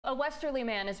A Westerly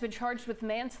man has been charged with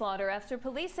manslaughter after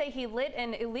police say he lit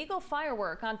an illegal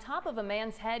firework on top of a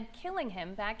man's head, killing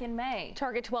him back in May.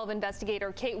 Target 12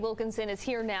 investigator Kate Wilkinson is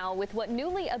here now with what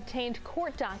newly obtained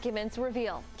court documents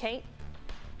reveal. Kate?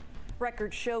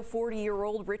 Records show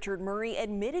 40-year-old Richard Murray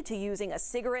admitted to using a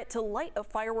cigarette to light a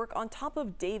firework on top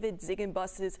of David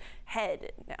Ziegenfuss's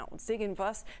head. Now,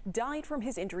 Ziegenfuss died from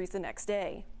his injuries the next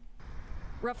day.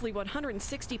 Roughly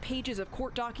 160 pages of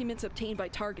court documents obtained by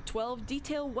Target 12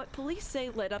 detail what police say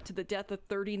led up to the death of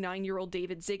 39-year-old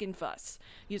David Ziegenfuss,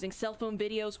 using cell phone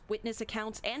videos, witness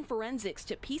accounts, and forensics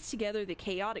to piece together the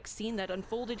chaotic scene that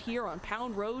unfolded here on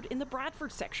Pound Road in the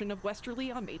Bradford section of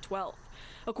Westerly on May 12th.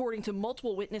 According to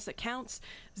multiple witness accounts,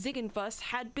 Ziegenfuss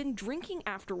had been drinking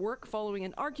after work following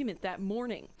an argument that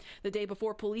morning. The day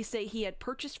before, police say he had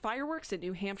purchased fireworks in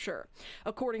New Hampshire.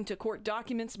 According to court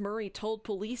documents, Murray told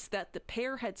police that the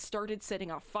pair had started setting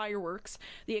off fireworks.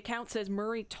 The account says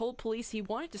Murray told police he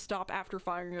wanted to stop after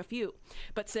firing a few,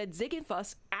 but said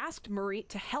Ziegenfuss asked Murray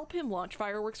to help him launch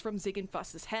fireworks from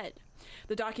Ziegenfuss's head.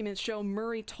 The documents show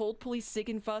Murray told police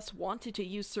Ziegenfuss wanted to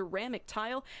use ceramic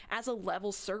tile as a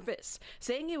level surface,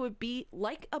 saying it would be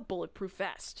like a bulletproof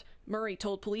vest. Murray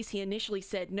told police he initially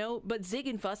said no, but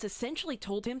Ziegenfuss essentially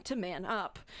told him to man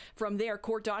up. From there,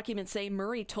 court documents say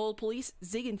Murray told police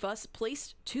Ziegenfuss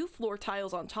placed 2 floor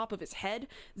tiles on top of his head.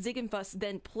 Ziegenfuss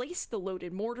then placed the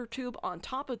loaded mortar tube on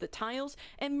top of the tiles,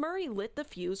 and Murray lit the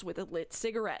fuse with a lit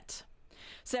cigarette.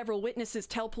 Several witnesses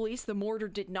tell police the mortar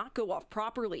did not go off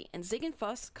properly and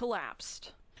Ziegenfuss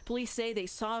collapsed. Police say they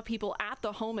saw people at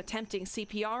the home attempting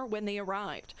CPR when they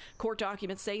arrived. Court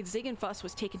documents say Ziegenfuss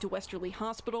was taken to Westerly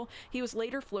Hospital. He was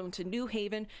later flown to New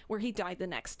Haven, where he died the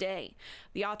next day.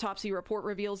 The autopsy report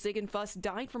reveals Ziegenfuss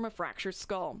died from a fractured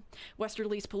skull.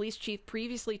 Westerly's police chief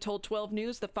previously told 12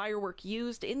 News the firework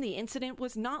used in the incident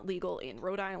was not legal in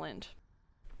Rhode Island.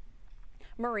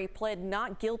 Murray pled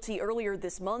not guilty earlier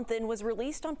this month and was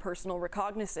released on personal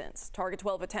recognizance. Target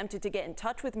 12 attempted to get in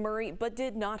touch with Murray but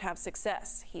did not have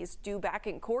success. He's due back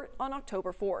in court on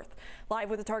October 4th. Live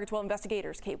with the Target 12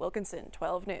 investigators, Kate Wilkinson,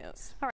 12 News.